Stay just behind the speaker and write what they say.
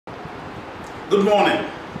Good morning.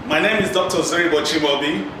 My name is Dr. Zeribo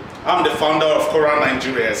Chimobi. I'm the founder of Cora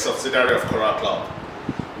Nigeria, a subsidiary of Cora Club.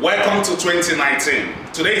 Welcome to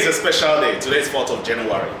 2019. Today is a special day. Today is 4th of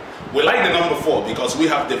January. We like the number 4 because we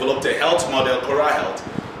have developed a health model, Cora Health,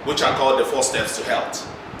 which are called the 4 steps to health.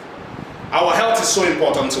 Our health is so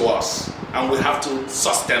important to us and we have to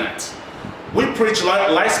sustain it. We preach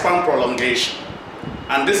lifespan prolongation,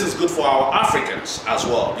 and this is good for our Africans as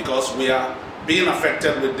well because we are being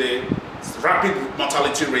affected with the rapid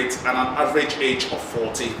mortality rate and an average age of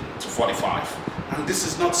 40 to 45, and this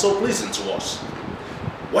is not so pleasing to us.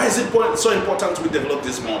 Why is it so important we develop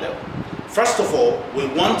this model? First of all, we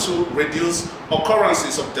want to reduce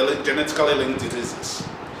occurrences of genetically linked diseases.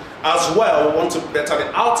 As well, we want to better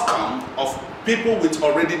the outcome of people with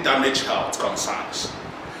already damaged health concerns.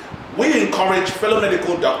 We encourage fellow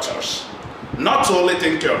medical doctors not to only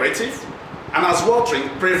think curative and as well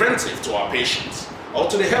think preventive to our patients or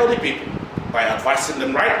to the healthy people by advising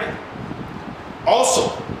them rightly.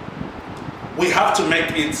 Also, we have to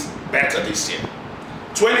make it better this year.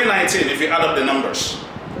 2019, if you add up the numbers,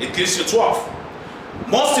 it gives you 12.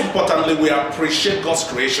 Most importantly, we appreciate God's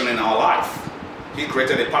creation in our life. He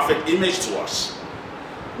created a perfect image to us.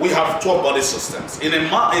 We have 12 body systems. In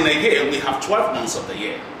a year, we have 12 months of the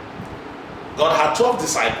year. God had 12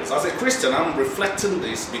 disciples. As a Christian, I'm reflecting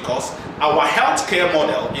this because our healthcare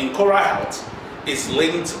model in Cora Health is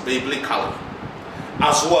linked biblically.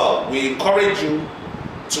 As well, we encourage you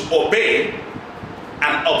to obey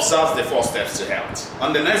and observe the 4 steps to health.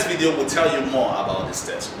 On the next video, we'll tell you more about these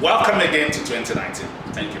steps. Welcome again to 2019.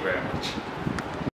 Thank you very much.